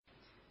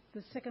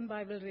The second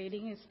Bible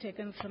reading is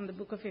taken from the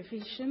book of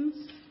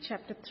Ephesians,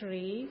 chapter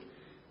 3,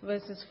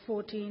 verses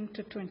 14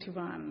 to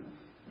 21.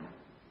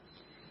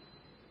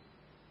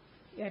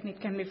 And it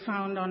can be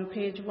found on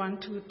page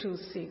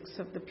 1226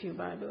 of the Pew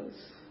Bibles.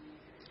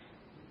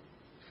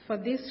 For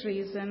this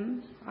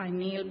reason, I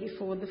kneel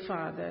before the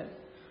Father,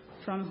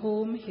 from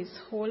whom his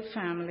whole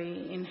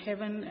family in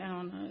heaven and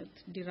on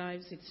earth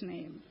derives its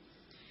name.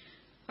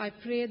 I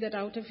pray that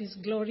out of his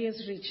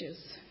glorious riches,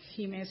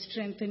 he may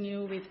strengthen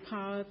you with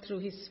power through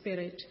his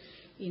Spirit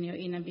in your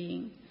inner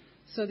being,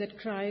 so that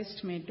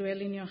Christ may dwell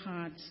in your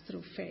hearts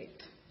through faith.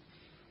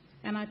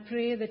 And I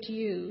pray that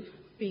you,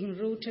 being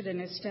rooted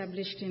and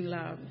established in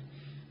love,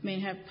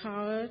 may have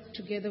power,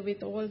 together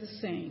with all the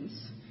saints,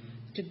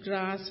 to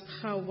grasp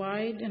how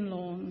wide and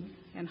long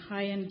and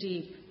high and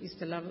deep is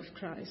the love of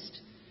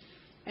Christ,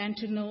 and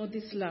to know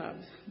this love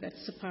that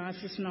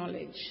surpasses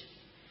knowledge,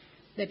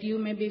 that you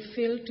may be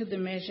filled to the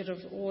measure of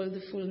all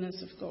the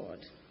fullness of God.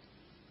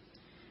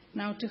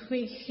 Now to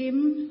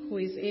him who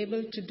is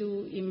able to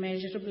do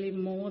immeasurably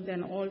more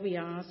than all we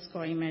ask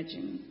or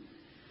imagine,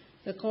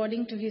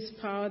 according to his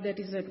power that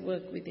is at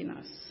work within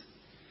us,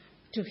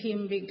 to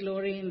him be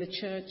glory in the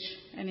church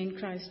and in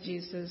Christ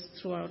Jesus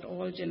throughout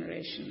all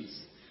generations,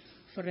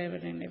 forever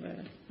and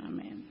ever.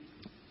 Amen.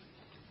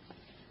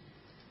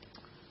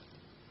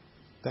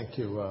 Thank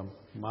you,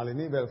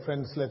 Malini. Well,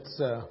 friends,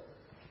 let's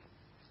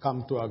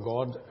come to our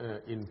God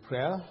in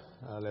prayer.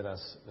 Let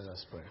us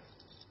pray.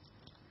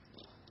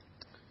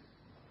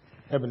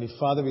 Heavenly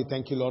Father, we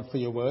thank you, Lord, for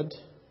your word.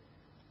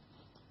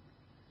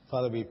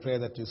 Father, we pray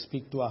that you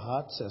speak to our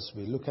hearts as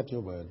we look at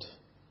your word,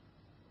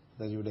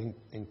 that you would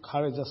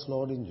encourage us,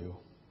 Lord, in you,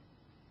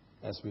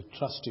 as we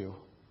trust you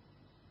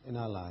in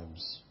our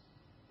lives.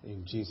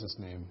 In Jesus'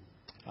 name,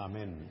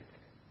 amen.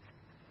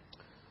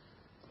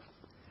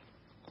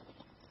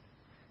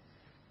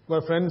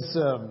 Well, friends,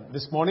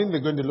 this morning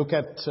we're going to look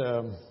at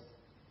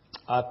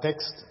our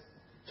text,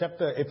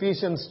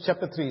 Ephesians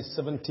chapter 3,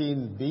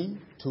 17b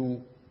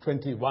to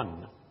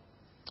 21.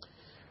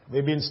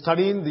 We've been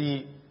studying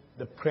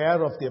the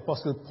prayer of the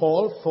Apostle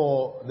Paul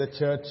for the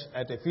church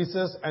at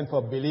Ephesus and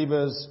for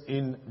believers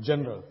in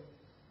general.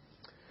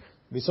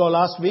 We saw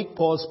last week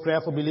Paul's prayer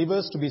for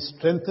believers to be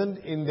strengthened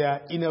in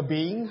their inner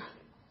being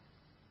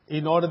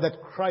in order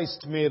that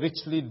Christ may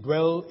richly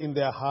dwell in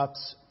their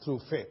hearts through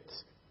faith.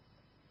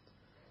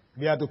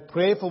 We are to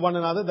pray for one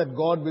another that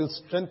God will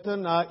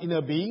strengthen our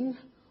inner being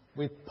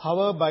with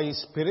power by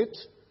his Spirit,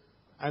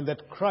 and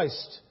that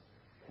Christ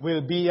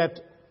will be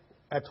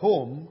at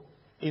home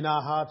in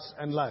our hearts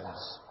and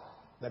lives.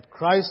 That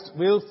Christ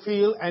will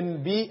feel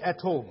and be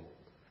at home.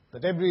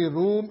 That every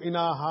room in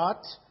our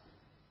heart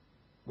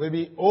will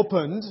be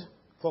opened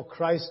for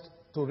Christ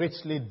to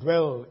richly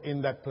dwell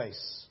in that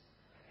place.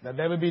 That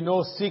there will be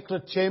no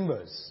secret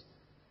chambers,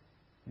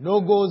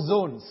 no-go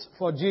zones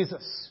for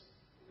Jesus.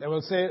 They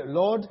will say,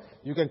 Lord,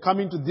 you can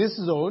come into this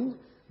zone,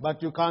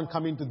 but you can't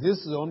come into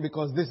this zone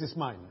because this is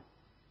mine.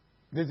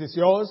 This is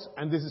yours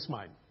and this is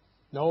mine.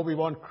 No, we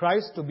want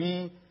Christ to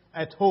be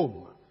at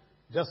home.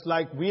 Just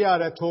like we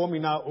are at home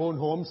in our own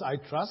homes, I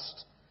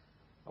trust,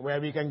 where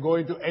we can go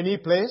into any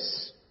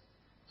place,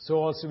 so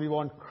also we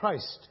want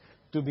Christ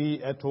to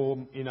be at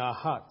home in our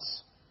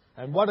hearts.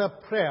 And what a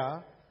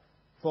prayer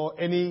for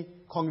any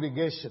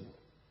congregation.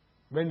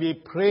 When we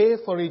pray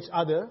for each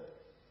other,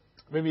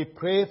 when we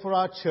pray for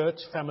our church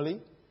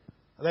family,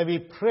 then we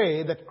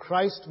pray that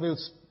Christ will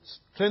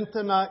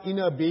strengthen our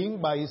inner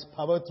being by his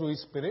power through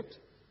his Spirit,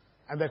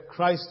 and that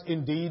Christ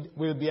indeed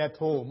will be at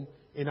home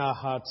in our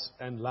hearts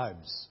and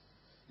lives.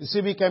 You see,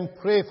 we can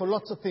pray for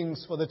lots of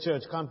things for the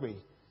church, can't we?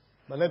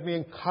 But let me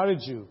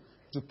encourage you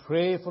to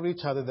pray for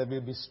each other that we'll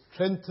be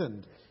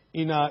strengthened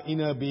in our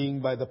inner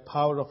being by the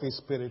power of his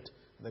Spirit,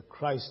 that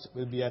Christ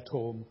will be at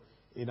home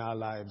in our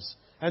lives.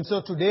 And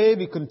so today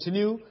we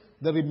continue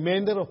the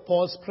remainder of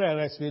Paul's prayer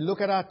as we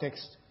look at our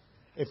text,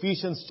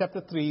 Ephesians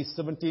chapter 3,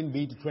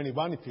 17b to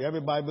 21. If you have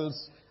your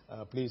Bibles,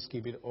 please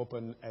keep it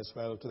open as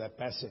well to that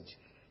passage.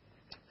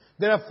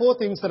 There are four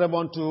things that I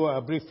want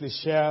to briefly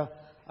share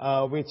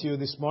with you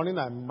this morning.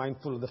 I'm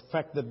mindful of the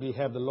fact that we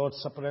have the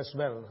Lord's Supper as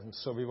well, and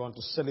so we want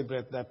to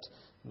celebrate that,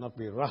 not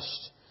be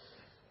rushed.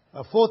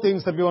 Four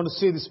things that we want to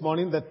see this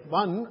morning. That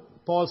one,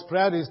 Paul's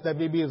prayer is that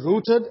we be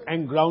rooted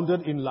and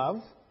grounded in love.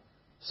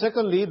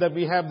 Secondly, that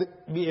we have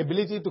the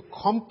ability to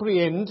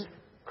comprehend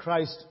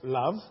Christ's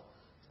love.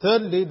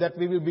 Thirdly, that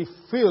we will be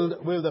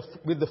filled with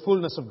the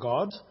fullness of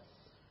God.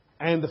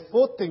 And the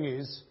fourth thing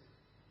is,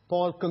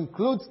 Paul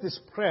concludes this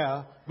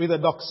prayer with a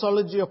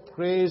doxology of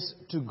praise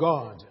to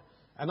God.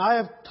 And I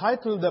have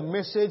titled the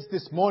message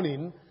this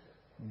morning,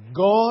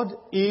 God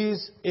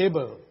is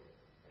able.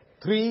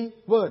 3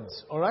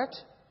 words, all right?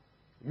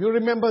 You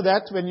remember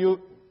that when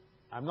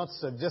I'm not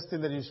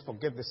suggesting that you should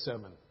forget this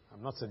sermon.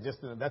 I'm not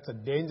suggesting that that's a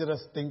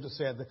dangerous thing to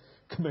say at the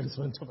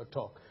commencement of a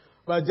talk.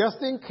 But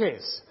just in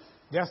case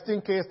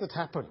that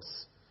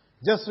happens,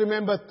 just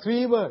remember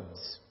 3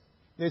 words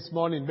this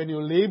morning. When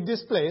you leave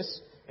this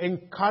place,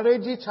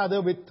 encourage each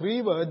other with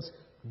 3 words,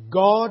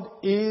 God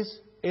is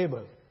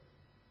able.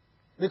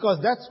 Because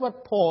that's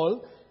what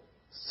Paul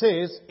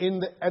says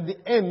at the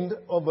end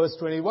of verse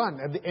 21,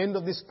 at the end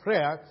of this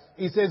prayer,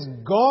 he says,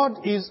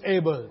 God is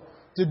able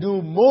to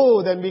do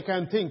more than we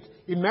can think.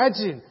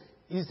 Imagine,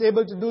 He's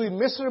able to do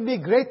immeasurably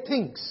great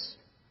things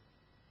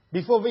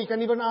before we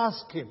can even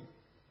ask Him.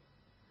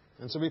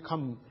 And so we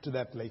come to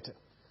that later.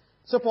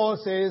 So Paul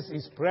says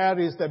his prayer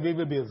is that we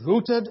will be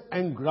rooted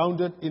and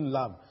grounded in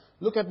love.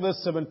 Look at verse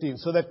 17.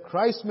 So that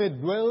Christ may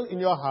dwell in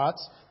your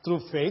hearts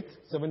through faith,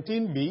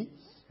 17b,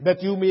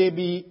 that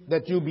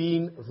you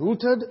being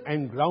rooted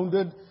and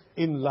grounded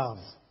in love.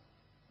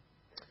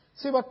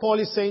 See what Paul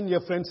is saying,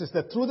 dear friends, is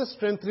that through the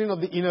strengthening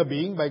of the inner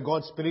being by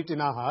God's Spirit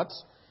in our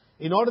hearts,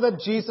 in order that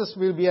Jesus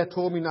will be at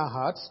home in our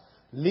hearts,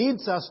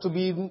 leads us to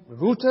be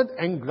rooted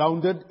and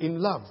grounded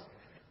in love.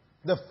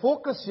 The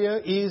focus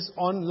here is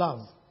on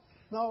love.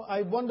 Now,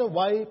 I wonder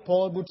why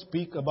Paul would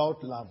speak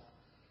about love.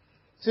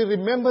 See,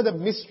 remember the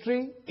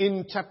mystery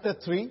in chapter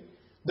 3?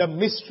 The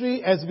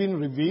mystery has been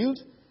revealed.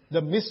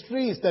 The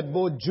mystery is that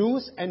both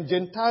Jews and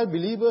Gentile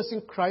believers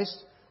in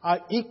Christ are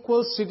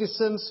equal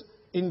citizens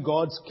in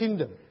God's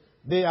kingdom.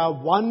 They are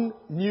one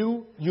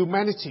new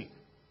humanity.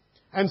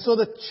 And so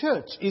the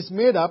church is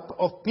made up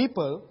of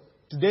people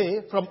today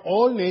from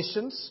all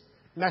nations,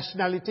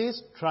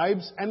 nationalities,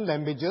 tribes and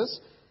languages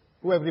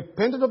who have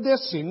repented of their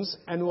sins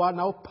and who are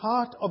now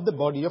part of the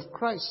body of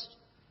Christ.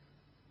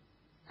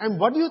 And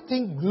what do you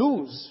think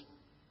glues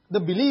the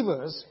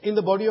believers in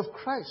the body of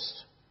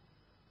Christ?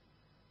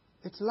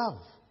 It's love.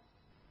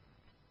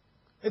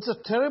 It's a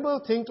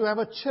terrible thing to have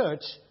a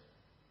church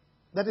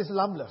that is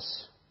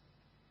loveless.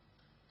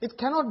 It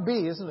cannot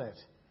be, isn't it?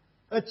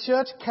 A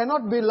church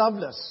cannot be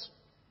loveless.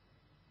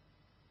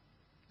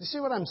 You see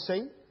what I'm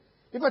saying?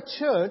 If a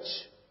church,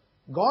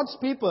 God's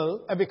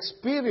people have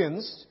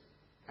experienced,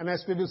 and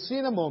as we will see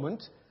in a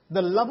moment,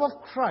 the love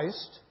of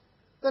Christ,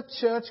 the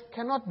church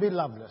cannot be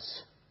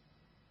loveless.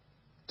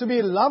 To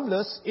be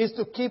loveless is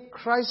to keep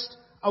Christ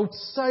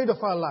outside of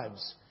our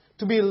lives.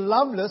 To be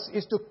loveless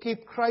is to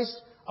keep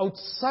Christ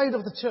outside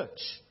of the church.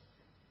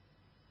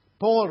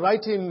 Paul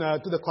writing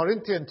to the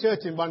Corinthian church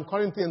in 1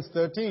 Corinthians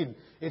 13,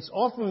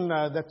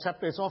 that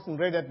chapter is often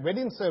read at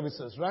wedding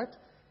services, right?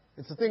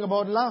 It's a thing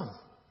about love.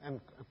 And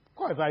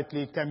quite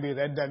rightly it can be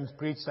read and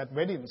preached at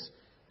weddings.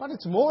 But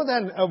it's more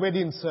than a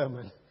wedding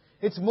sermon.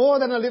 It's more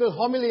than a little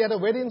homily at a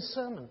wedding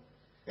sermon.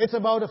 It's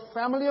about a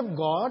family of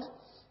God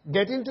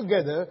getting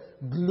together,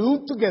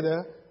 glued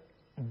together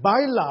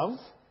by love,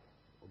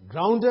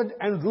 grounded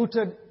and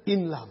rooted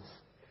in love.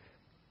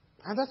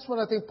 And that's what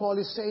I think Paul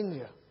is saying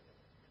here.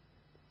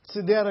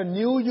 See, they are a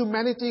new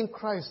humanity in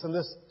Christ,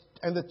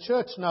 and the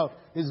church now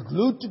is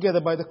glued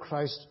together by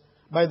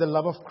the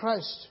love of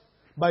Christ,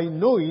 by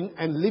knowing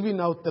and living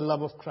out the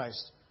love of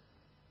Christ.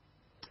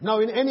 Now,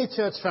 in any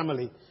church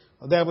family,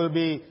 there will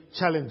be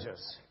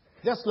challenges.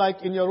 Just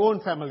like in your own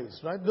families,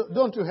 right?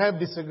 Don't you have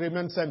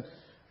disagreements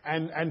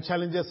and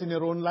challenges in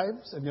your own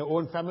lives, in your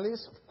own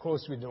families? Of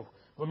course we do.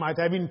 We might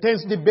have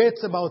intense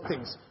debates about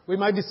things. We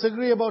might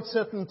disagree about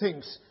certain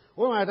things.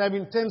 We might have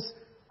intense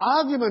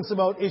arguments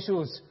about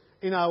issues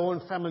in our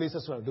own families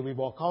as well. Do we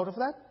walk out of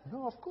that?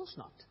 No, of course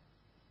not.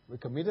 We're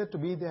committed to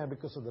be there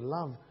because of the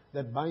love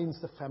that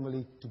binds the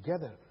family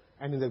together.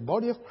 And in the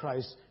body of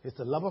Christ, it's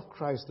the love of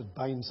Christ that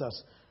binds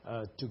us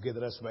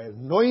together as well.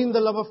 Knowing the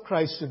love of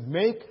Christ should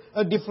make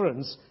a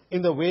difference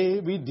in the way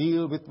we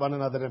deal with one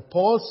another. And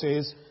Paul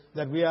says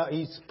that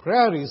his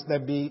prayer is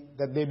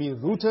that they be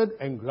rooted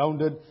and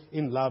grounded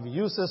in love. He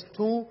uses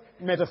two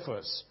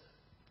metaphors.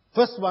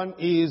 First one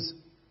is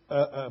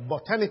a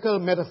botanical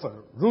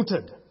metaphor,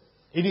 rooted.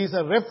 It is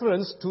a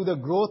reference to the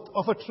growth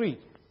of a tree.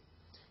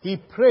 He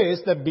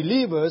prays that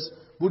believers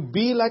would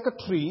be like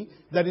a tree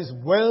that is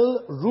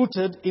well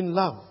rooted in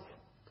love.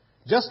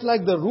 Just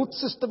like the root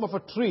system of a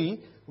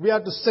tree, we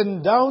are to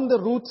send down the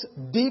roots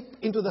deep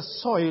into the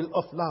soil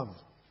of love.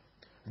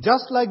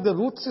 Just like the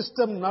root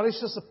system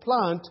nourishes a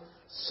plant,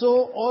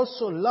 so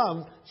also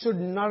love should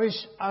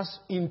nourish us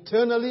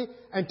internally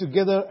and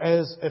together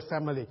as a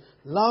family.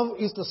 Love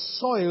is the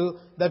soil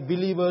that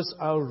believers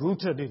are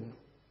rooted in.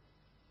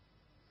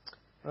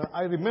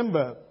 I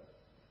remember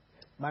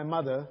my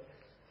mother,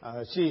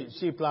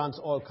 she plants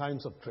all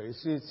kinds of trees.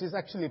 She's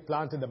actually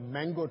planted a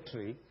mango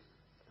tree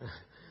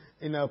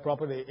in her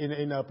property,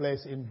 in her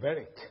place in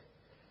Berwick.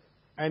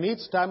 And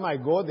each time I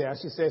go there,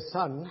 she says,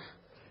 "Son,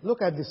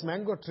 look at this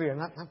mango tree."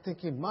 And I'm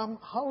thinking, "Mom,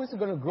 how is it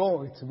going to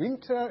grow? It's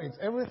winter, it's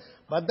everything."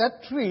 But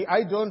that tree,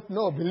 I don't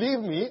know. Believe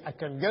me, I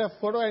can get a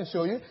photo and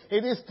show you.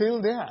 It is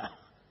still there.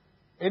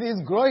 It is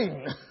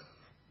growing.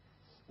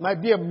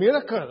 Might be a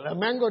miracle, a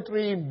mango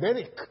tree in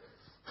Berwick.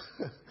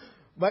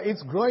 But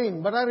it's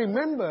growing. But I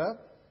remember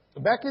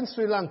back in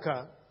Sri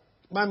Lanka,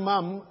 my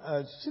mom,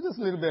 she does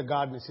a little bit of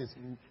gardening. She's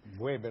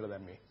way better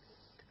than me.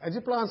 And she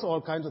plants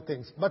all kinds of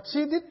things. But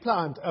she did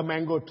plant a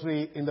mango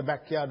tree in the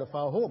backyard of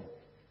our home.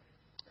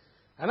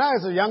 And I,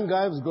 as a young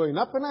guy, was growing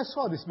up and I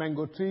saw this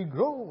mango tree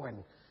grow.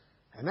 And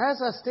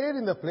as I stayed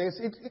in the place,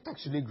 it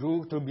actually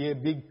grew to be a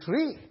big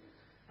tree.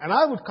 And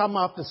I would come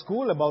after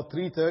school about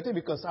 3:30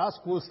 because our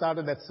school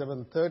started at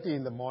 7:30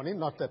 in the morning,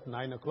 not at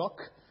 9 o'clock.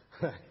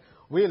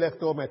 We left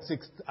home at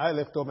 6, I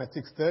left home at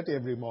 6:30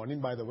 every morning,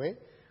 by the way.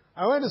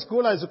 I went to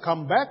school, I used to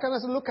come back, and I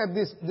used to look at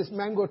this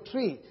mango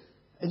tree.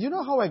 And you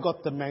know how I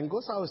got the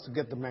mangoes? I used to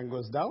get the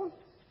mangoes down.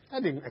 I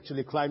didn't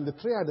actually climb the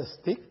tree, I had a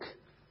stick.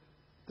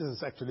 This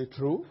is actually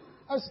true.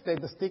 I used to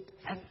take the stick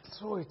and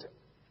throw it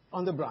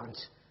on the branch.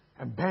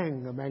 And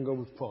bang, the mango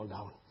would fall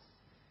down.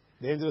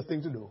 Dangerous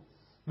thing to do.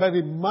 But it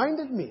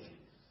reminded me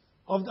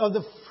of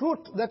the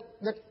fruit that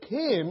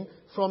came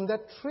from that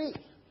tree.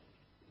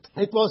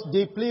 It was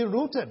deeply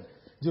rooted.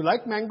 Do you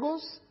like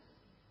mangoes?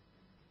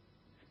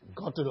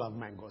 Got to love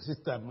mangoes.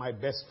 It's my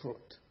best fruit.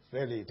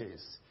 Really it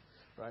is.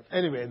 Right?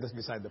 Anyway, that's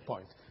beside the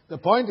point. The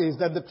point is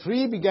that the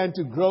tree began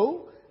to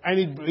grow and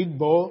it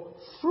bore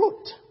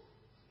fruit.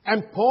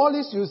 And Paul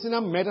is using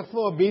a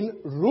metaphor of being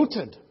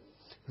rooted.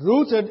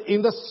 Rooted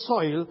in the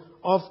soil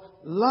of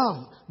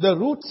love. The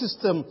root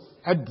system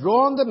had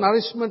drawn the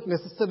nourishment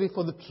necessary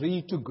for the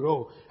tree to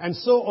grow. And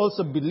so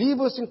also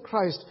believers in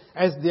Christ,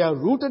 as they are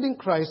rooted in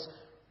Christ,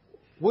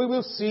 we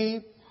will see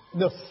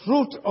the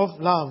fruit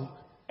of love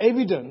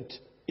evident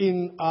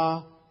in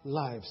our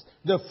lives.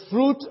 The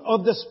fruit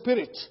of the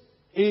Spirit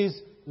is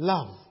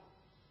love.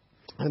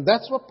 And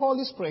that's what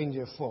Paul is praying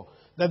here for,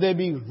 that they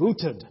be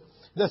rooted.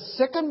 The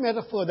second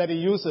metaphor that he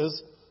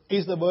uses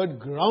is the word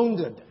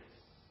grounded.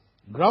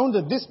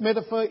 Grounded, this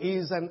metaphor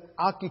is an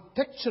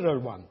architectural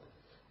one.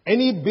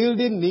 Any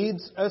building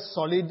needs a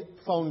solid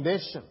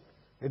foundation.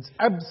 It's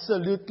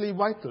absolutely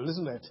vital,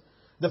 isn't it?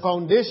 The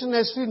foundation,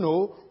 as we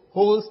know,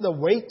 holds the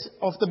weight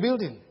of the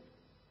building.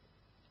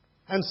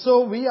 And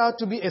so we are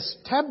to be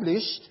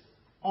established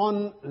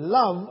on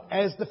love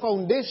as the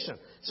foundation.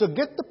 So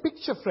get the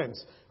picture,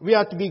 friends. We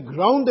are to be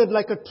grounded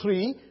like a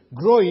tree,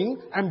 growing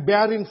and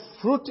bearing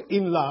fruit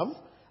in love.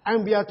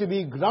 And we are to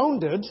be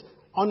grounded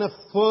on a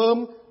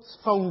firm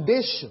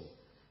foundation.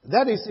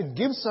 That is, it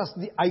gives us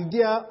the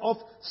idea of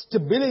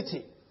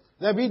stability.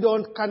 That we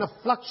don't kind of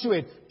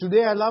fluctuate.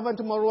 Today I love and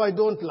tomorrow I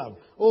don't love.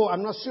 Oh,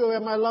 I'm not sure where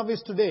my love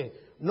is today.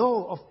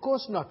 No, of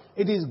course not.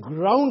 It is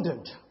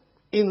grounded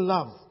in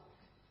love.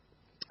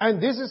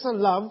 And this is a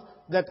love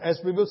that, as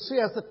we will see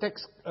as the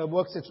text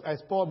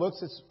as Paul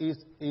works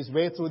his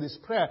way through this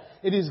prayer,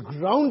 it is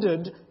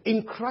grounded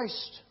in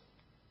Christ.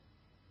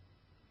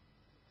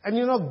 And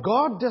you know,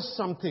 God does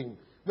something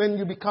when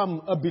you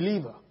become a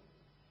believer.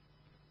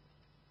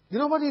 You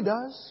know what He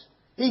does?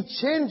 He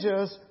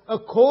changes a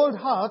cold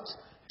heart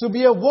to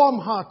be a warm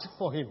heart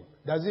for Him.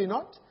 Does He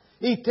not?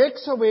 He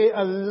takes away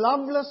a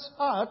loveless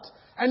heart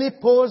and He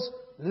pours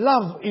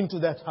love into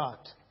that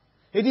heart.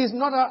 It is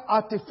not an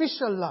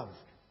artificial love.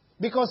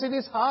 Because it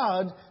is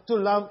hard to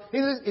love.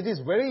 It is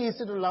very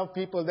easy to love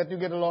people that you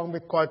get along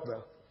with quite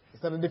well.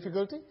 Is that a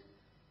difficulty?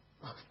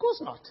 Of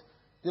course not.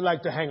 You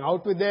like to hang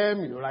out with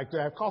them. You like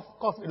to have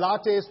coffee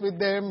lattes with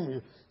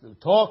them. You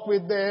talk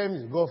with them.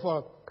 You go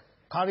for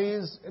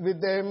curries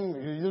with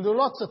them. You do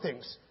lots of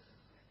things.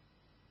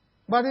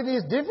 But it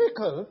is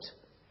difficult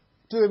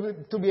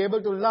to be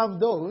able to love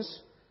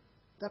those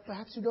that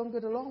perhaps you don't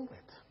get along with.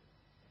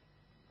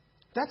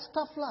 That's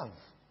tough love.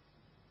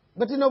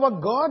 But you know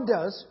what God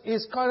does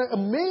is kind of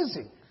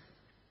amazing.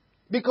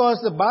 Because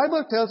the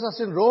Bible tells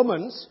us in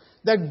Romans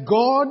that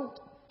God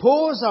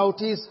pours out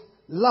His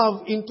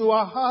love into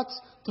our hearts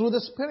through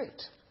the Spirit.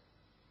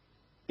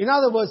 In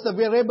other words, that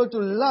we are able to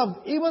love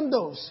even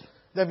those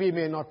that we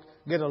may not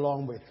get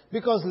along with.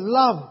 Because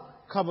love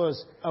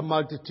covers a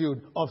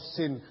multitude of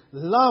sin.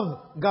 Love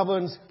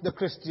governs the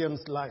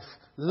Christian's life.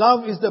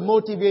 Love is the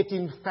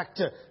motivating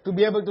factor to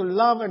be able to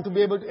love and to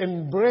be able to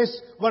embrace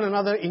one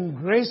another in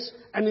grace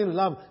and in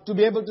love. To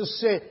be able to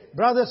say,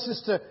 brother,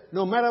 sister,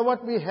 no matter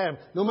what we have,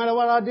 no matter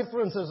what our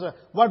differences are,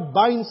 what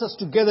binds us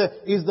together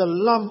is the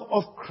love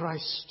of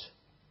Christ.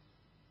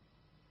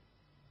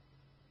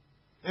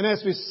 And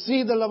as we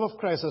see the love of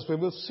Christ, as we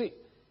will see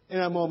in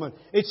a moment,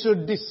 it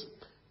should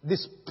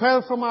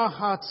dispel from our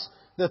hearts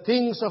the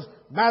things of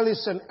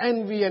malice and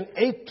envy and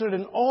hatred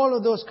and all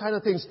of those kind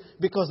of things,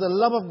 because the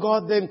love of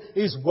God then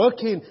is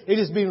working. It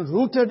is being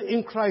rooted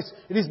in Christ.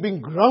 It is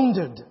being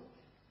grounded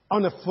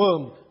on a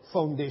firm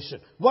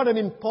foundation. What an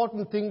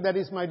important thing that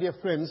is, my dear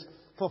friends,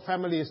 for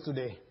families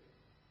today.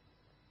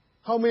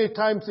 How many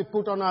times we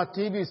put on our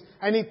TVs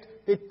and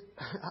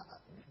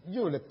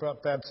you will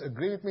perhaps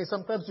agree with me,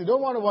 sometimes you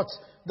don't want to watch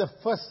the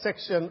first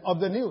section of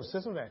the news,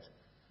 isn't it?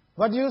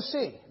 What do you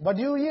see? What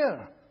do you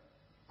hear?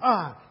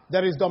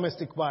 There is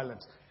domestic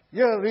violence.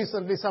 Here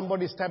recently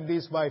somebody stabbed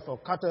his wife or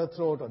cut her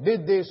throat or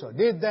did this or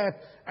did that.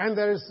 And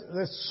there's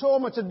so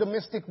much of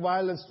domestic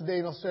violence today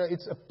in Australia.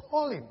 It's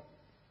appalling.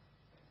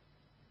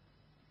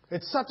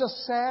 It's such a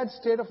sad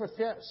state of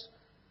affairs.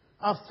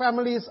 Our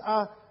families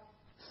are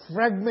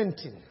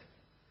fragmenting.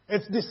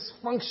 It's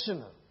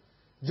dysfunctional.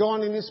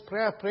 John in his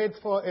prayer prayed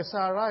for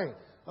SRI.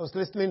 I was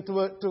listening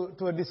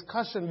to a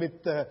discussion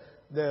with the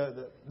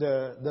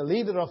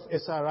leader of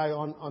SRI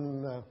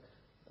on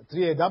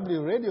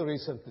 3AW radio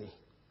recently.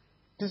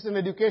 Christian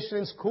education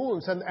in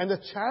schools and the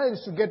challenge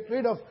to get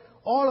rid of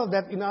all of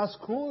that in our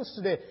schools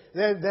today.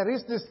 There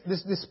is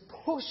this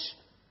push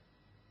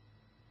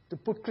to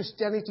put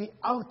Christianity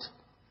out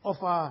of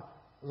our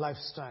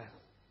lifestyle.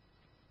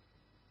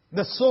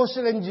 The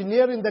social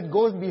engineering that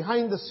goes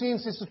behind the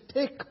scenes is to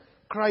take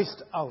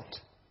Christ out.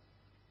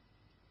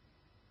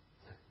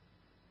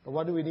 But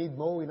what do we need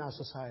more in our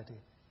society?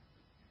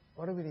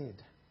 What do we need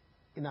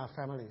in our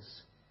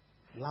families?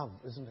 Love,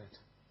 isn't it?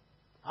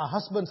 Our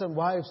husbands and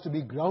wives to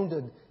be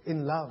grounded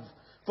in love.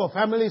 For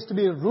families to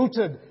be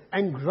rooted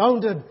and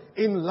grounded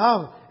in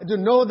love. And to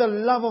know the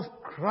love of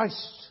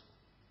Christ.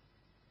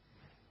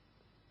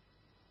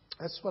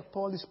 That's what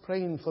Paul is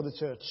praying for the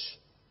church.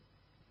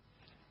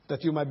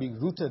 That you might be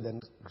rooted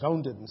and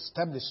grounded and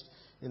established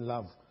in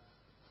love.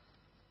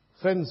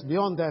 Friends,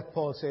 beyond that,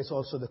 Paul says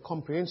also the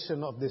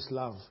comprehension of this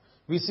love.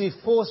 We see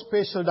 4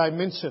 spatial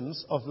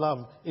dimensions of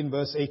love in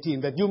verse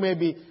 18. That you may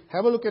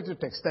have a look at the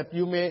text, that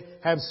you may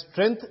have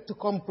strength to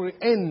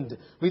comprehend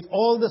with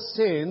all the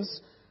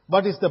saints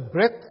what is the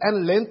breadth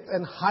and length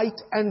and height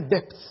and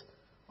depth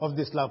of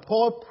this love.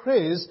 Paul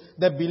prays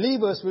that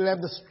believers will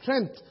have the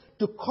strength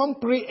to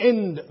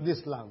comprehend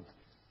this love.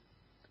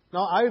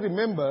 Now I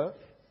remember,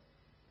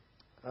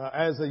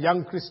 as a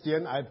young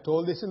Christian, I've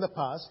told this in the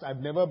past, I've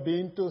never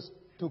been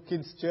to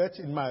kids' church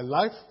in my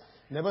life,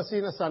 never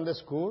seen a Sunday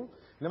school,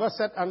 never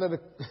sat under the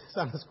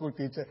Sunday school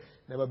teacher,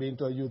 never been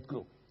to a youth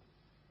group.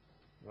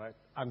 Right?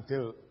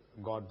 Until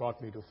God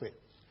brought me to faith.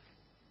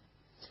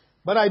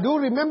 But I do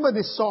remember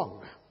this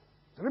song.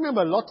 I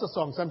remember lots of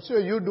songs. I'm sure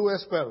you do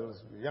as well.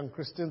 Young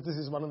Christians, this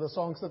is one of the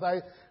songs that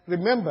I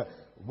remember.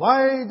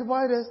 Wide,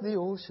 wide as the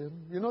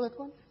ocean. You know that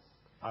one?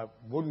 I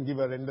wouldn't give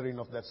a rendering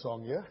of that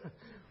song here.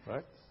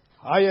 Right?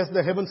 High as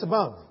the heavens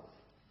above.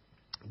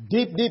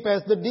 Deep, deep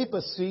as the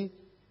deepest sea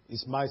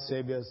is my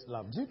Savior's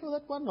love. Do you know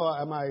that one?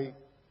 Or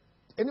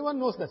anyone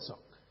knows that song?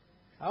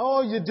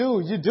 Oh, you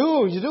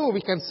do.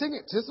 We can sing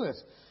it, isn't it?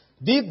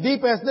 Deep,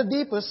 deep as the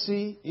deepest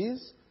sea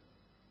is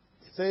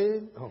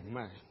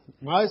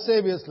my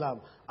Savior's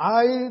love.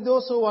 I,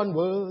 though so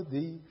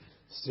unworthy,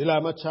 still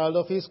am a child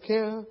of His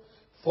care.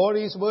 For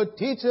His word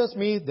teaches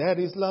me that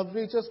His love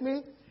reaches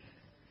me.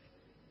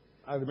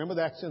 I remember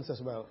the actions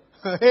as well.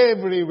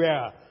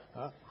 Everywhere.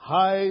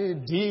 High,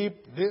 deep.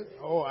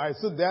 I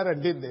stood there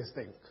and did this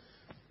thing.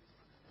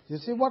 You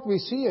see, what we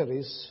see here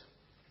is,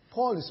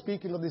 Paul is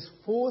speaking of these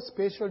 4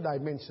 spatial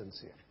dimensions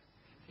here.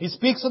 He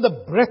speaks of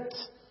the breadth.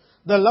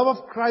 The love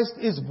of Christ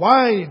is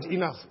wide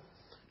enough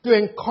to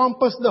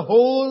encompass the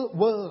whole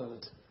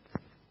world.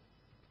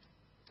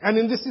 And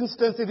in this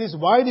instance, it is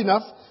wide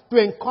enough to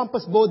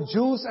encompass both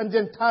Jews and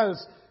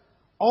Gentiles.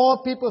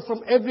 All people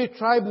from every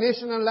tribe,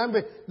 nation and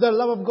language. The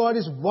love of God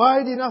is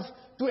wide enough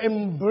to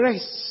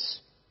embrace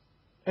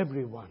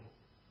everyone.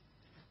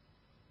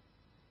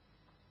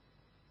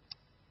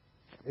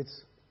 It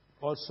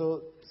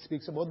also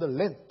speaks about the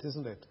length,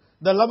 isn't it?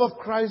 The love of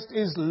Christ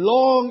is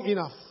long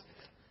enough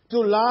to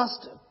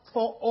last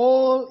for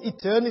all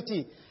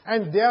eternity.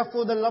 And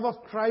therefore the love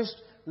of Christ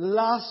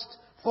lasts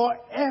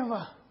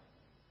forever.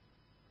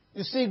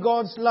 You see,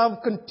 God's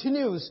love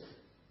continues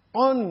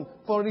on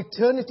for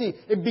eternity.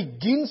 It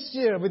begins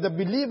here with the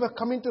believer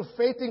coming to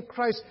faith in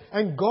Christ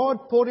and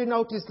God pouring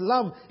out His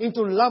love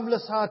into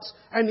loveless hearts,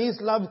 and His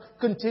love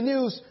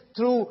continues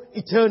through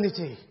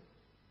eternity.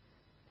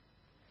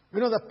 You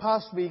know, the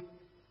past week,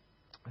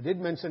 I did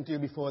mention to you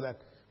before that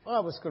I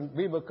was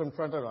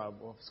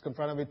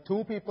confronted with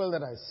 2 people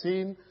that I'd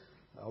seen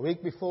a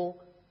week before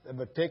that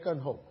were taken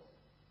home.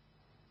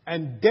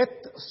 And death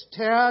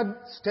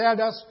stared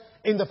us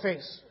in the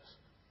face.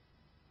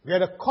 We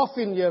had a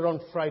coffin here on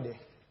Friday.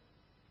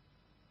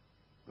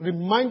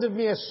 Reminded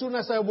me, as soon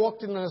as I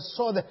walked in and I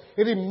saw that,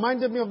 it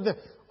reminded me of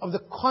the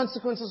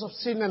consequences of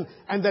sin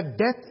and that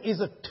death is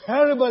a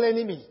terrible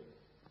enemy.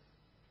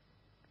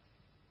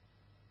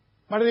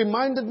 But it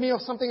reminded me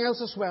of something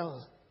else as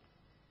well.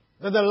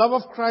 That the love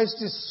of Christ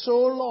is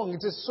so long,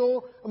 it is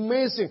so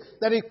amazing,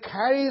 that it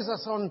carries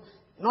us on,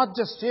 not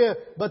just here,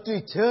 but to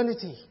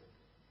eternity.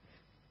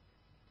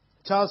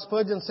 Charles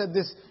Spurgeon said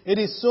this, it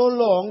is so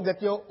long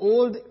that your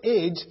old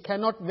age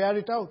cannot wear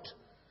it out.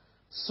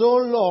 So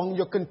long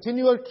your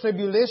continual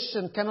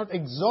tribulation cannot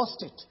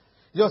exhaust it.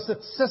 Your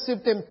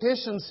successive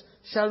temptations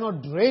shall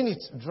not drain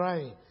it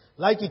dry.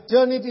 Like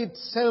eternity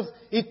itself,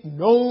 it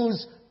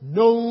knows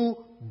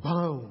no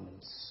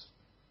bounds.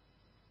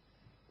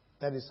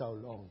 That is how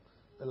long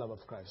the love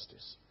of Christ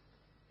is.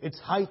 Its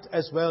height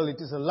as well.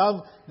 It is a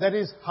love that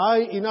is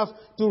high enough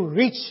to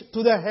reach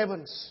to the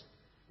heavens.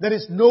 There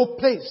is no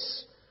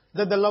place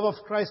that the love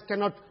of Christ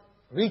cannot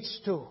reach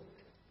to.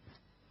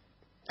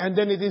 And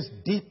then it is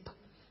deep.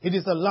 It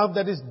is a love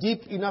that is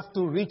deep enough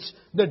to reach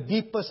the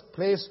deepest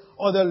place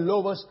or the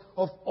lowest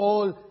of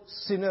all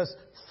sinners.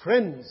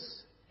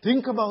 Friends,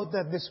 think about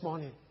that this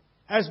morning.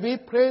 As we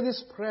pray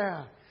this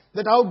prayer,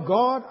 that our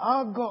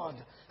God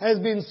has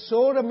been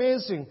so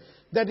amazing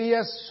that He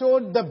has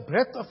showed the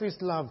breadth of His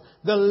love,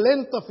 the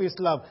length of His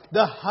love,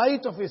 the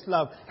height of His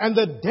love, and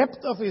the depth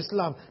of His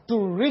love to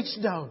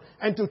reach down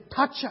and to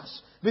touch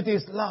us with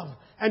His love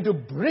and to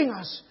bring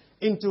us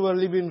into a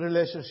living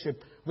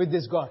relationship with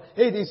this God.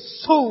 It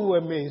is so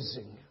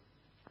amazing.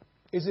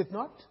 Is it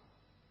not?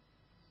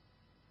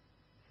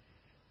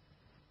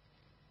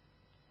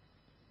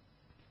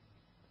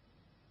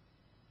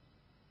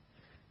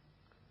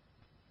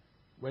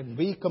 When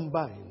we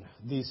combine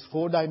these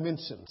 4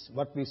 dimensions,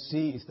 what we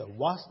see is the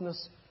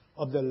vastness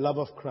of the love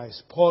of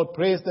Christ. Paul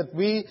prays that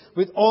we,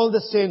 with all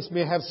the saints,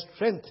 may have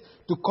strength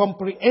to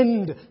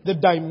comprehend the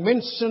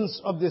dimensions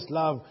of this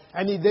love.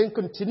 And he then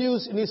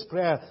continues in his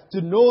prayer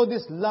to know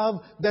this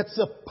love that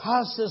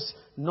surpasses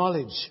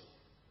knowledge.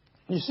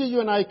 You see, you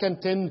and I can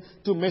tend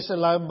to measure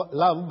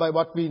love by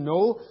what we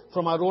know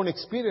from our own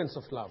experience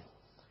of love.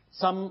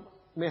 Some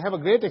may have a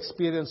great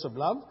experience of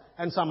love,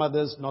 and some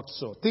others not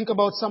so. Think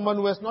about someone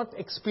who has not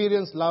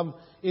experienced love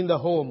in the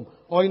home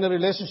or in a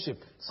relationship.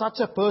 Such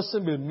a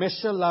person will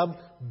measure love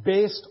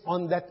based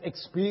on that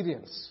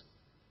experience.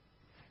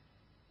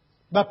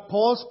 But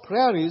Paul's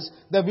prayer is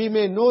that we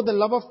may know the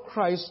love of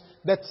Christ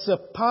that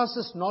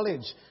surpasses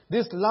knowledge.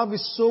 This love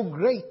is so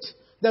great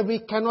that we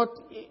cannot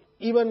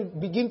even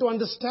begin to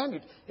understand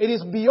it. It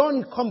is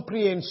beyond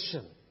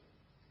comprehension.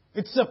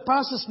 It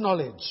surpasses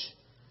knowledge.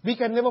 We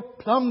can never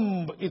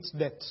plumb its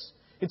depths.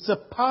 It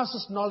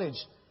surpasses knowledge.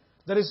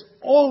 There is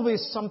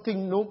always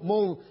something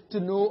more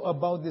to know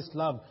about this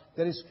love.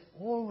 There is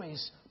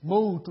always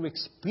more to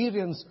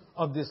experience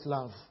of this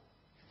love.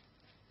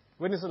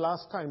 When is the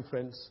last time,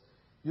 friends,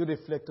 you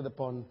reflected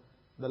upon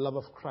the love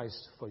of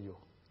Christ for you?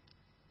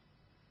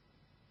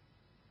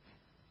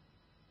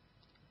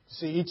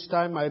 See, each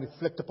time I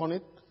reflect upon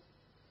it,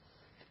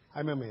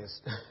 I'm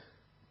amazed.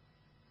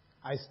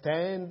 I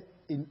stand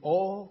in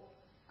awe.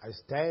 I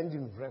stand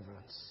in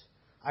reverence.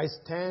 I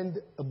stand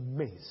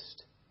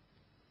amazed.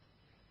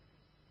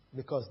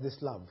 Because this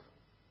love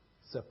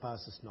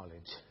surpasses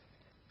knowledge.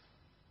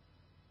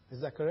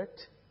 Is that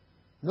correct?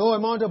 No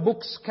amount of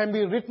books can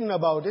be written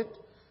about it.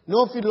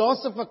 No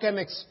philosopher can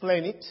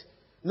explain it.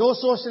 No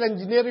social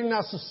engineering in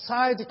our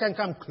society can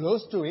come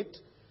close to it.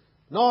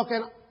 Nor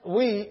can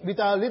we, with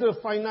our little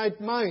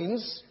finite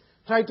minds,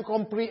 try to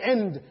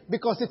comprehend,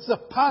 because it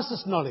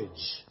surpasses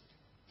knowledge.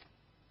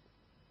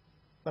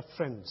 But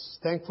friends,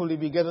 thankfully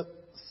we get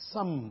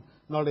some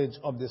knowledge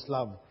of this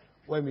love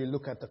when we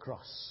look at the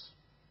cross.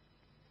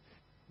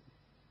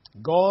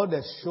 God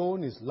has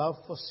shown His love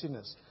for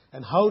sinners.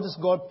 And how does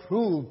God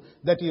prove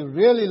that He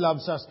really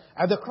loves us?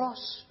 At the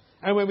cross.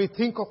 And when we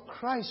think of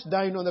Christ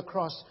dying on the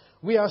cross,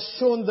 we are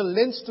shown the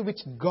lengths to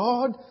which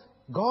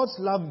God's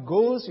love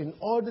goes in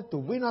order to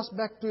win us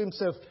back to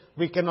Himself.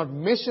 We cannot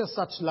measure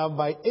such love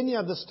by any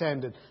other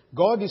standard.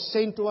 God is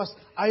saying to us,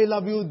 I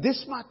love you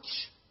this much.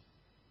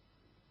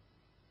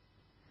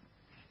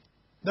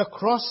 The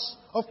cross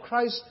of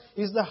Christ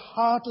is the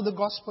heart of the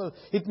gospel.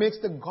 It makes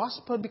the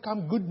gospel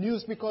become good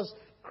news because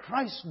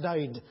Christ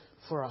died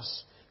for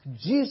us.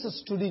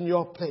 Jesus stood in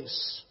your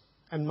place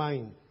and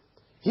mine.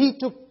 He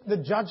took the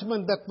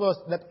judgment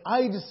that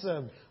I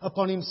deserved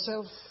upon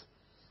Himself.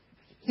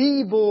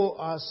 He bore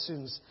our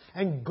sins.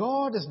 And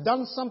God has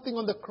done something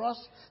on the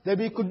cross that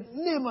we could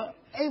never,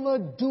 ever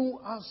do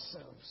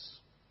ourselves.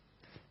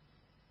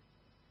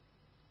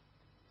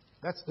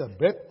 That's the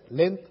breadth,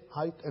 length,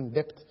 height, and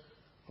depth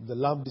of the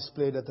love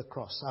displayed at the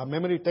cross. Our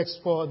memory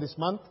text for this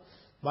month,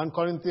 1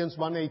 Corinthians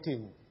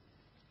 1:18.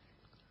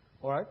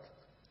 All right?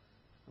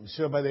 I'm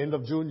sure by the end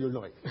of June you'll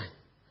know it.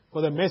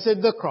 For the message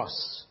of the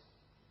cross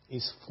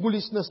is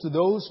foolishness to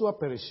those who are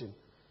perishing,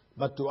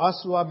 but to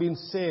us who are being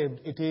saved,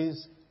 it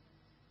is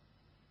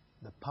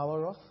the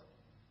power of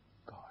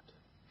God.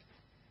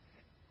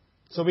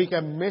 So we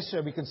can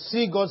measure, we can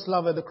see God's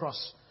love at the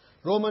cross.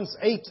 Romans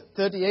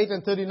 8:38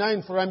 and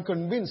 39, for I am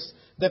convinced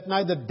that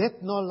neither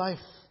death nor life,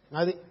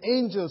 neither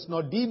angels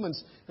nor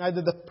demons,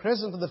 neither the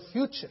present nor the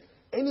future,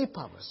 any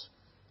powers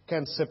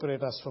can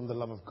separate us from the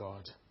love of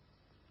God.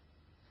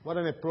 What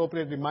an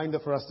appropriate reminder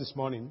for us this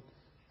morning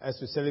as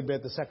we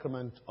celebrate the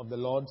sacrament of the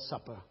Lord's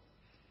Supper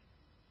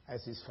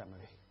as His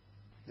family.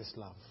 This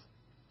love.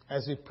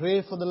 As we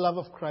pray for the love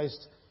of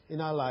Christ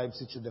in our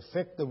lives, it should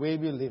affect the way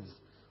we live.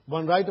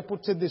 One writer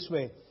puts it this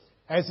way,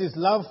 as His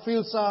love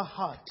fills our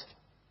heart,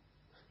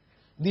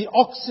 the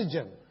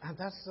oxygen, and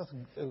that's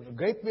a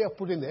great way of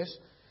putting this,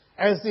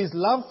 as His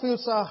love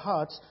fills our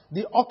hearts,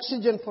 the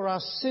oxygen for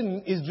our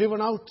sin is driven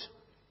out.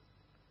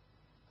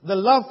 The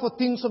love for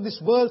things of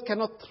this world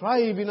cannot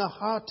thrive in a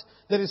heart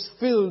that is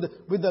filled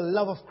with the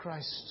love of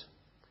Christ.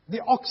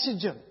 The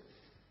oxygen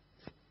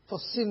for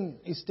sin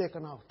is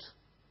taken out.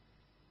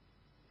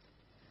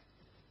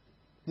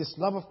 This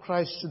love of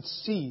Christ should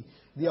see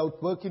the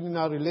outworking in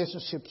our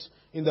relationships,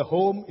 in the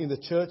home, in the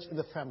church, in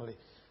the family.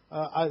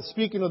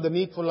 Speaking of the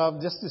need for love,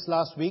 just this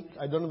last week,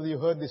 I don't know whether you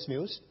heard this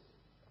news,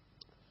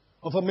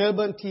 of a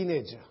Melbourne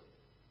teenager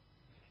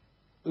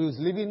who is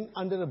living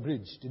under a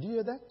bridge. Did you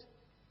hear that?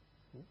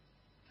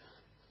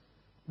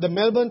 The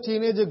Melbourne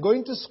teenager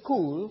going to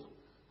school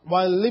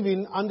while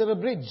living under a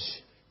bridge.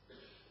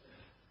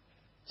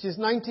 She's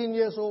 19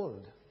 years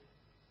old.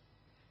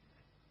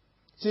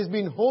 She's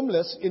been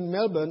homeless in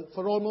Melbourne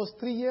for almost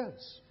 3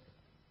 years.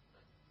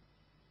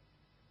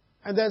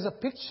 And there's a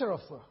picture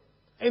of her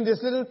in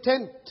this little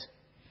tent.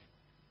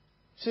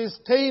 She's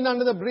staying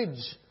under the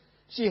bridge.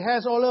 She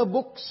has all her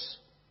books.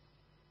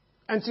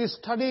 And she's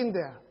studying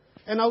there.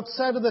 And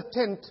outside of the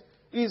tent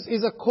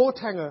is a coat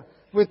hanger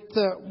with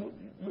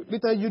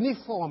a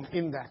uniform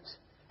in that.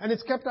 And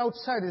it's kept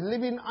outside. It's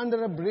living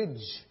under a bridge.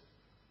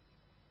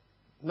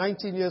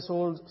 19 years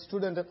old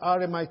student at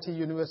RMIT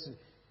University.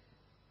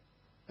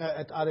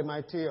 At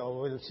RMIT,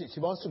 she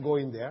wants to go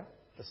in there.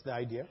 That's the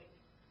idea.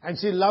 And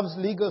she loves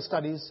legal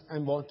studies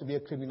and wants to be a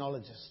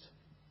criminologist.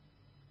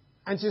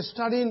 And she's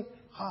studying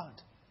hard.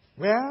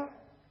 Where?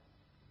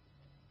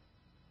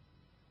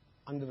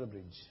 Under a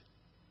bridge.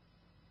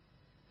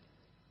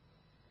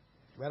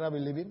 Where are we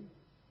living?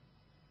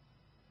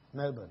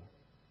 Melbourne.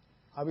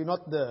 Are we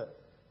not the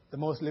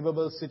most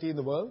livable city in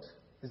the world?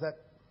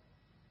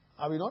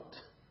 Are we not?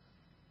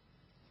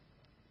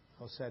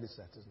 How sad is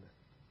that, isn't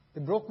it?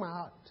 It broke my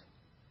heart.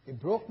 It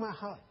broke my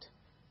heart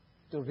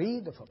to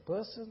read of a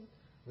person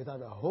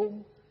without a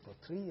home for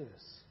 3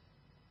 years.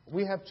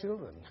 We have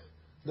children.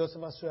 Those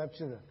of us who have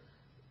children.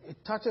 It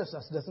touches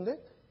us, doesn't it?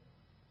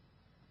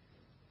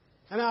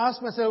 And I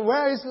ask myself,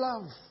 where is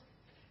love?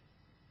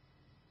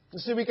 You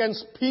see, we can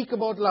speak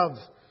about love.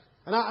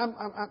 And I'm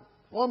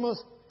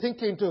almost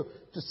thinking to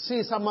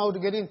see somehow to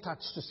get in touch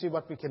to see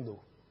what we can do.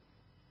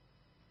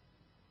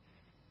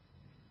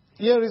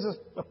 Here is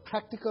a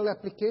practical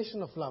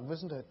application of love,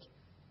 isn't it?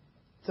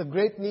 It's a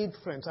great need,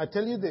 friends. I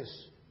tell you this.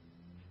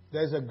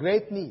 There is a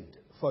great need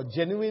for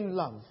genuine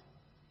love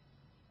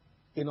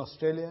in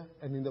Australia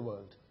and in the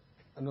world.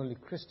 And only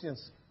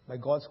Christians, by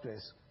God's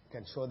grace,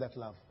 can show that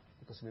love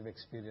because we've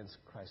experienced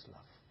Christ's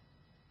love.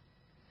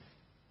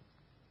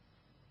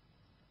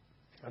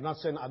 I'm not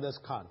saying others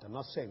can't. I'm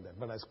not saying that.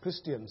 But as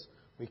Christians,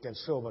 we can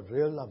show what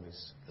real love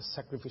is, the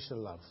sacrificial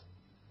love.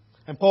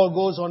 And Paul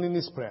goes on in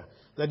his prayer,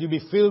 that you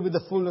be filled with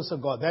the fullness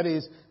of God. That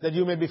is, that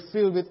you may be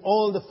filled with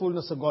all the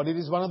fullness of God. It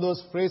is one of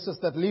those phrases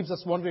that leaves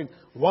us wondering,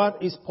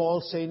 what is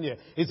Paul saying here?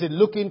 Is it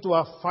looking to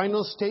our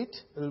final state,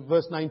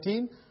 verse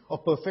 19,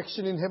 of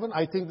perfection in heaven?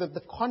 I think that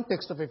the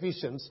context of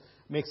Ephesians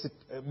makes it,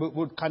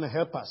 would kind of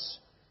help us.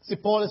 See,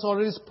 Paul has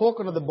already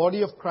spoken of the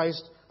body of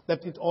Christ,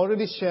 that it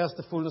already shares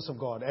the fullness of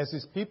God. As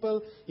his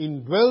people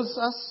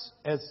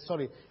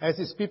as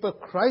his people,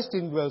 Christ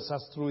indwells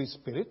us through his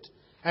Spirit.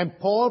 And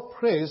Paul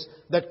prays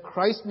that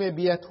Christ may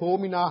be at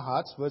home in our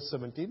hearts, verse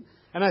 17.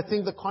 And I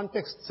think the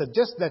context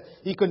suggests that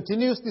he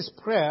continues this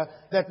prayer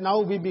that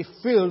now we be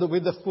filled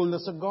with the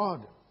fullness of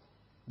God.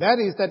 That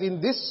is, that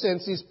in this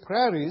sense, his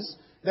prayer is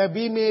that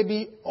we may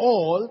be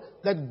all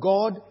that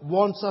God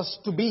wants us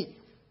to be.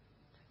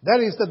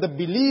 That is, that the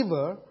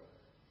believer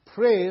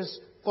prays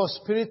for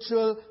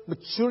spiritual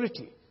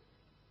maturity.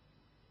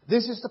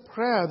 This is the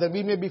prayer, that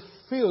we may be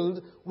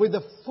filled with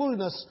the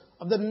fullness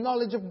of the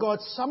knowledge of God.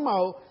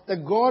 Somehow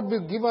that God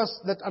will give us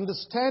that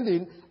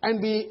understanding and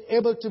be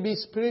able to be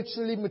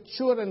spiritually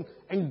mature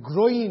and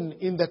growing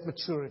in that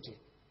maturity.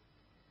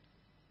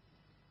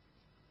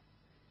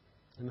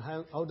 And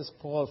how does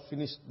Paul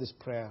finish this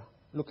prayer?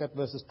 Look at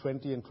verses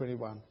 20 and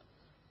 21.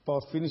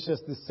 Paul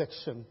finishes this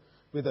section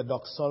with a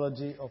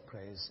doxology of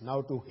praise.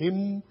 Now to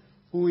him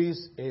who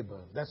is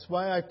able. That's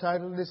why I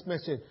titled this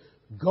message,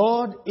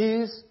 God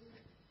is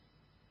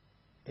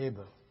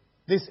able.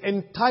 This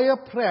entire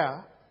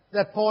prayer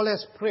that Paul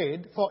has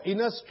prayed for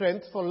inner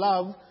strength, for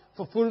love,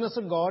 for fullness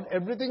of God,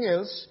 everything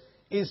else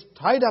is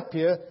tied up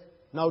here.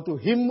 Now to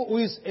him who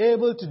is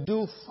able to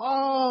do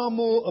far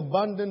more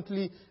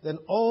abundantly than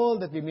all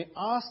that we may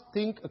ask,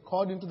 think,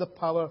 according to the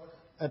power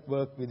at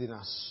work within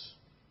us.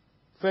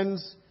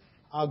 Friends,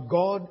 our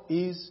God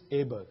is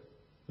able.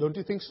 Don't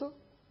you think so?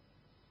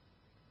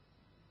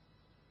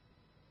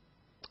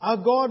 Our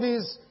God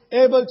is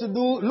able to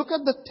do, look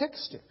at the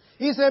text.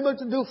 He is able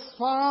to do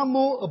far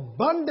more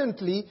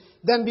abundantly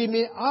than we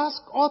may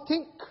ask or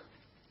think.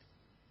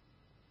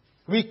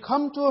 We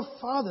come to a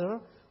Father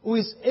who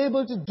is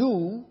able to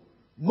do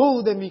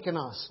more than we can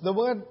ask. The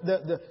word,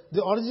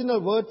 the original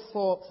word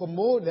for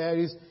more there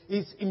is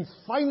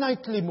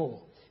infinitely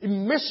more,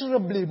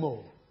 immeasurably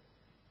more.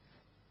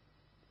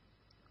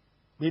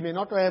 We may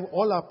not have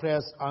all our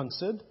prayers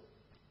answered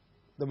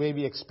the way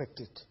we expect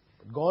it.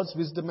 But God's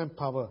wisdom and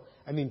power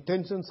and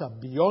intentions are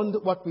beyond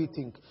what we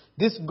think.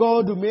 This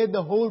God who made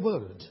the whole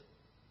world,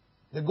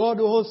 the God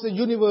who holds the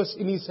universe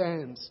in his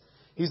hands,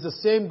 is the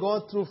same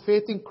God through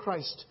faith in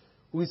Christ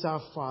who is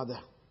our Father.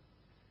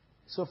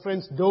 So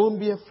friends, don't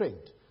be afraid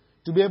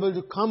to be able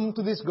to come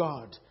to this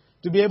God,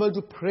 to be able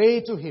to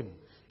pray to him,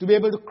 to be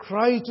able to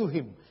cry to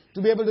him,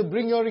 to be able to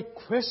bring your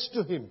request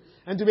to him,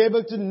 and to be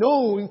able to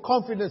know in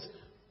confidence,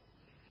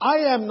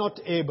 I am not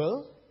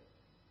able,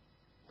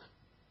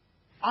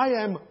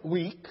 I am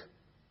weak,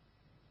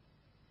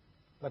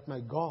 but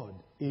my God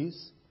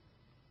is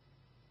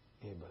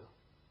able.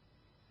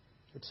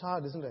 It's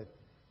hard, isn't it?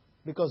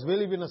 Because we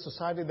live in a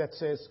society that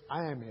says,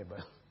 I am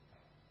able.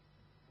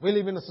 We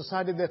live in a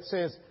society that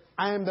says,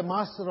 I am the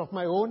master of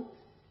my own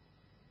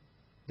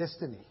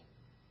destiny.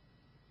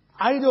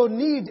 I don't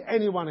need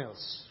anyone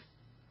else.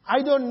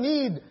 I don't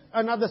need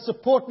another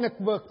support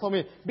network for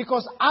me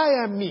because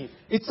I am me.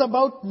 It's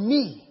about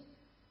me.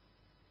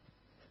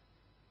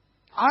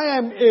 I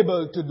am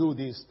able to do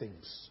these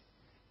things.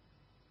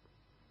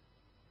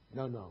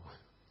 No.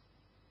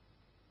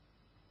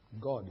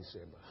 God is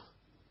able.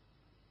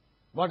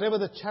 Whatever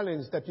the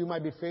challenge that you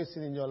might be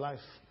facing in your life,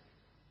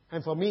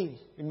 And for me,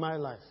 in my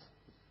life,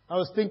 I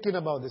was thinking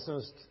about this. I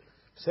was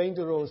saying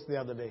to Rose the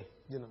other day,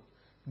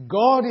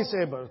 God is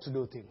able to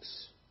do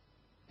things.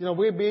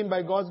 We've been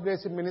by God's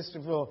grace in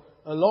ministry for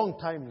a long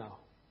time now.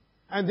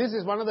 And this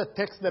is one of the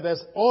texts that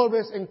has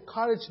always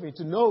encouraged me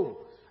to know.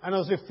 And I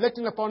was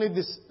reflecting upon it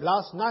this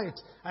last night.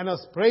 And I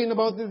was praying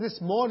about it this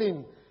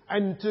morning.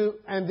 And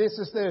this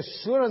is the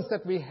assurance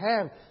that we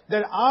have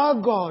that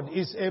our God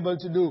is able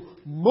to do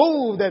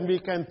more than we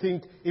can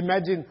think,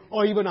 imagine,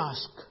 or even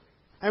ask.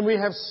 And we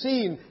have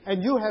seen,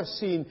 and you have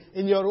seen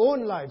in your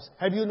own lives,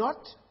 have you not?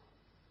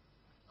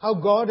 How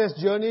God has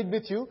journeyed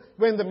with you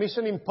when the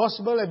mission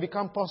impossible has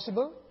become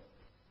possible.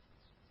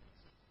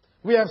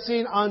 We have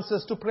seen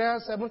answers to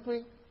prayers, haven't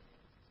we?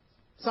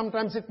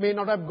 Sometimes it may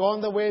not have gone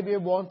the way we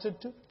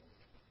wanted to.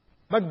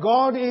 But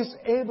God is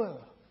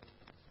able.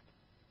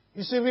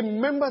 You see,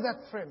 remember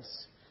that, friends,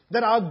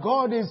 that our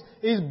God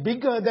is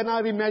bigger than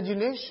our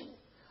imagination.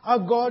 Our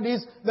God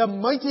is the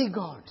mighty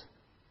God,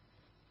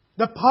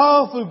 the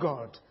powerful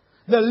God,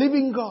 the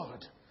living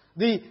God,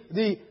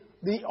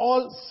 the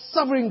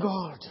all-sovereign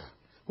God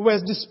who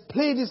has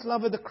displayed His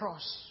love at the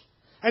cross.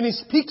 And He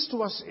speaks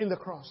to us in the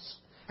cross.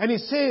 And He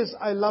says,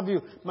 I love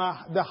you.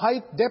 The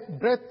height, depth,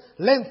 breadth,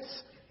 length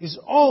is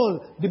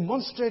all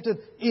demonstrated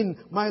in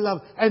my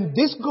love. And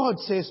this God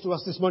says to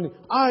us this morning,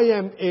 I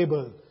am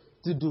able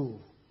to do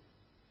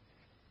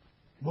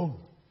more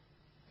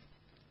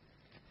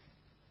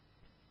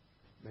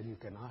than you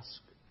can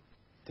ask,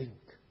 think,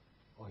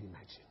 or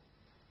imagine.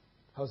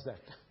 How's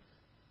that?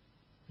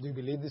 Do you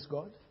believe this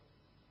God?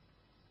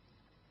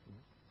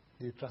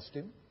 Do you trust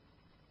Him?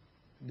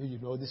 Do you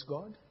know this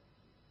God?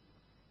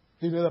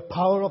 Do you know the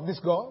power of this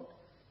God?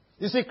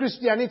 You see,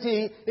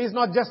 Christianity is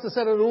not just a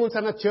set of rules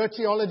and a church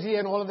theology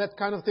and all of that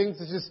kind of things,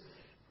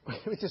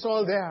 which is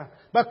all there.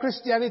 But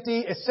Christianity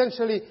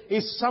essentially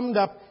is summed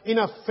up in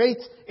a faith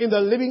in the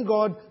living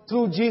God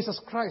through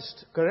Jesus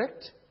Christ.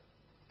 Correct?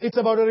 It's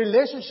about a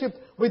relationship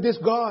with this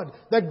God.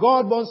 That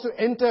God wants to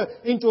enter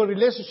into a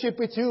relationship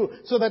with you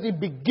so that He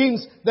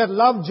begins that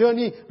love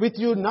journey with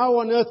you now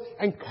on earth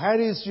and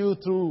carries you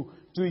through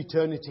to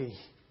eternity.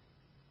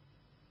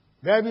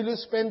 Where will you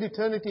spend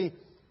eternity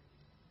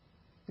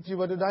if you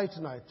were to die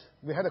tonight?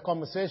 We had a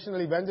conversational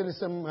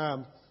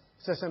evangelism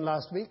session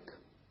last week.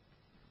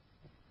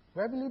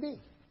 Where will you be?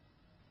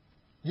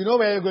 You know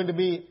where you're going to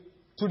be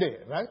today,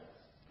 right?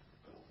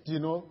 Do you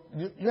know?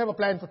 You have a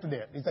plan for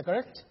today. Is that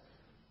correct?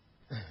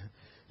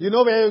 You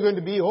know where you're going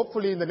to be,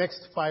 hopefully in the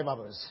next 5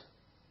 hours.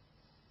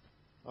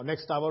 Or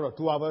next hour or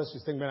 2 hours.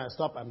 You think, when I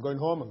stop, I'm going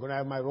home, I'm going to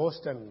have my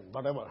roast and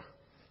whatever.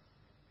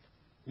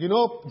 You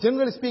know,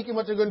 generally speaking,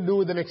 what you're going to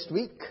do the next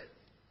week.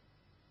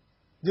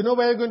 Do you know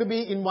where you're going to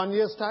be in 1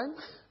 year's time?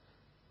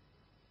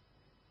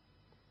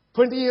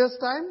 20 years'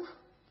 time?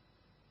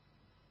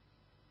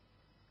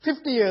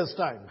 50 years'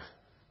 time?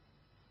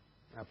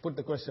 I put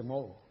the question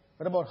more.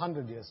 What about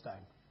 100 years'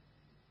 time?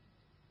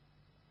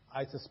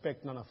 I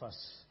suspect none of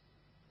us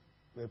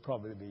will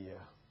probably be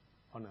here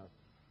on earth.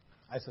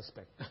 I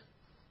suspect.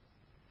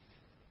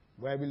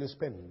 Where will you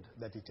spend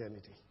that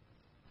eternity?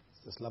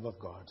 It's this love of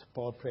God.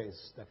 Paul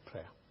prays that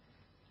prayer.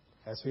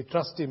 As we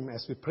trust Him,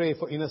 as we pray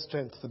for inner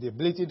strength, for the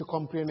ability to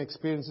comprehend and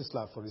experience His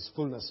love, for His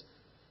fullness,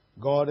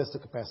 God has the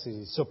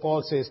capacity. So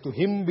Paul says, to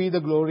Him be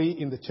the glory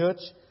in the church,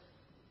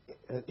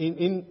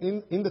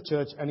 in the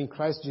church and in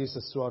Christ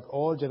Jesus throughout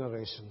all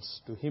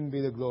generations. To Him be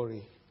the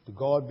glory. To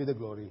God be the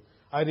glory.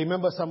 I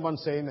remember someone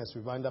saying, as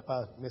we wind up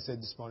our message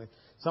this morning,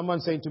 someone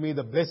saying to me,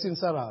 the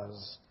blessings are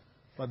ours,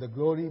 but the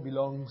glory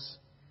belongs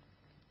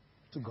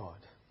to God.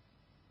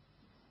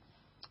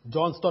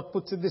 John Stott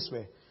puts it this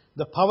way,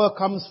 the power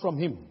comes from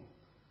Him.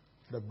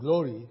 The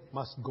glory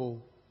must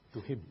go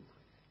to Him.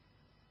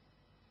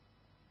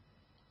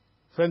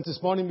 Friends, this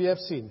morning we have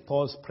seen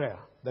Paul's prayer,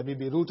 that we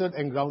be rooted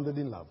and grounded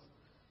in love,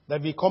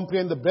 that we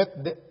comprehend the breadth,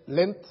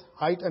 length,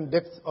 height and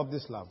depth of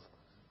this love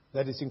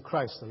that is in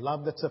Christ, the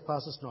love that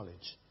surpasses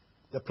knowledge.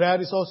 The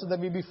prayer is also that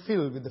we be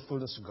filled with the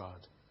fullness of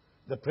God.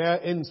 The prayer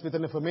ends with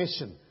an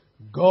affirmation,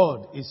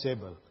 God is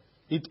able.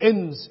 It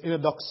ends in a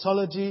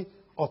doxology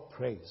of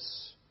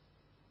praise.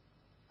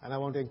 And I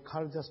want to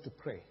encourage us to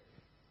pray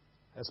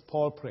as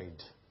Paul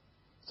prayed,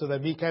 so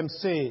that we can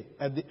say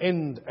at the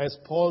end, as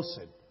Paul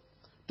said,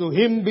 to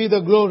Him be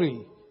the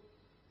glory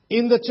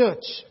in the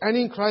church and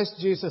in Christ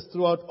Jesus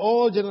throughout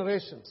all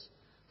generations,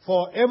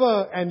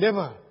 forever and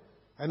ever.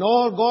 And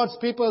all God's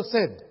people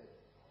said,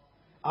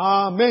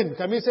 Amen.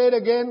 Can we say it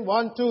again?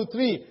 1, 2,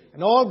 3.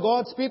 And all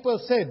God's people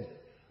said,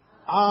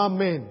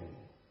 Amen.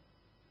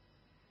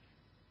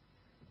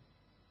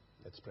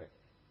 Let's pray.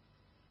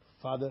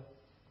 Father,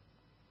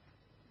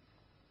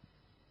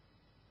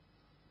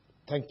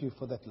 thank You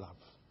for that love.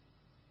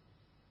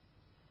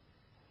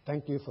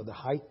 Thank You for the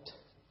height,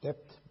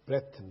 depth,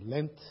 breadth and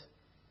length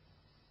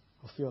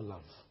of Your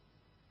love.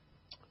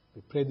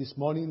 We pray this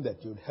morning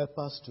that You'd help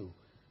us to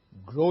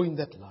grow in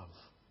that love,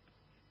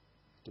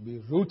 to be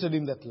rooted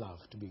in that love,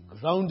 to be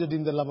grounded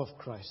in the love of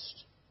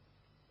Christ,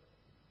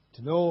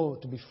 to know,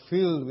 to be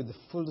filled with the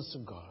fullness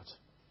of God,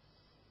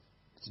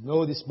 to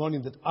know this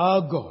morning that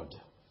our God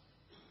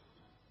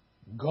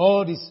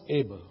God is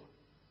able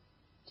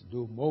to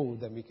do more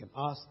than we can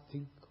ask,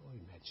 think, or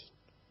imagine.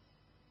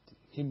 To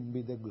Him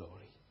be the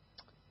glory.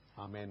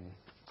 Amen.